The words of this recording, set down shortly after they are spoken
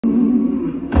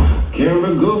Can't be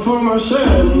good for my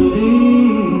sanity.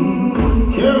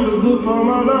 Can't be good for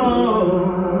my love.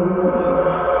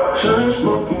 Chain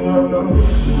smoking your love.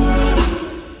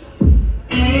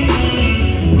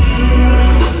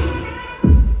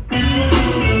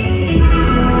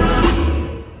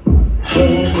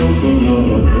 Chain smoking your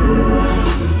love.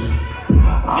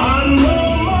 I know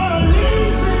my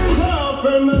lease is up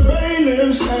and the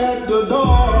bailiff's at the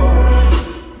door.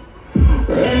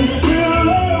 And still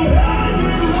I'm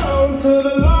hanging on to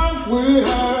the life we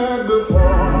had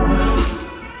before.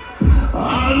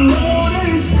 I know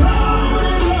this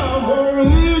coming love won't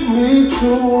lead me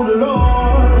to the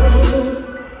Lord.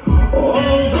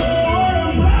 Although I'm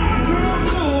black and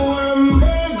blue, I'm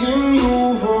begging you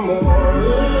for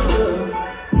more.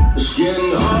 It's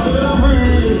getting harder to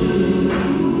breathe.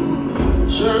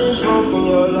 Chain smoking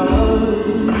your life.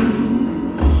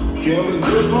 Can't be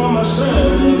good for my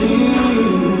sanity.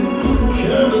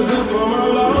 Can't be good for my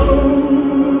love.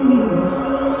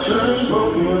 Chain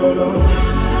smoking your love.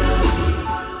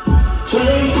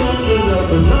 Chain smoking your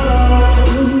love.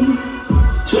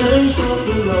 Chain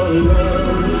smoking your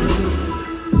love.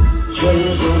 Chain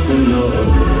smoking your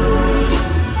love.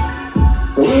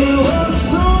 We watch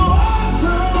the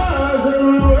water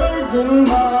rising, waiting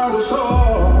by the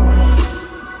shore.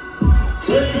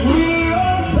 Take me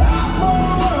on top of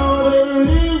the world and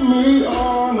leave me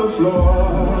on the floor.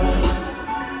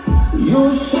 You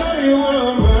say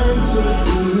we're meant to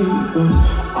be, but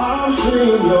I've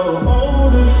seen your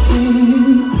Odyssey.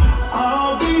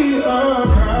 I'll be a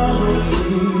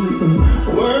casualty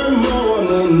when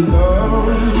morning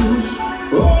comes.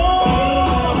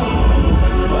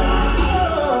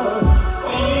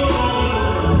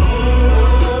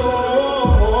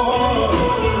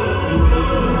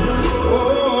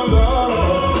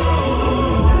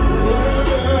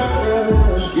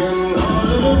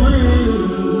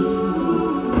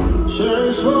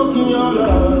 Chain smoking your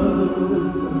love.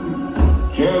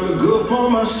 Can't be good for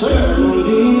my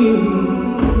sanity.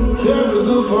 Can't be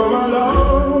good for my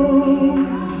love.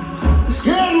 It's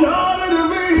getting harder to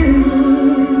breathe.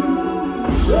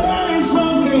 Chain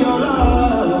smoking your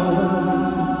love.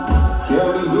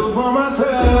 Can't be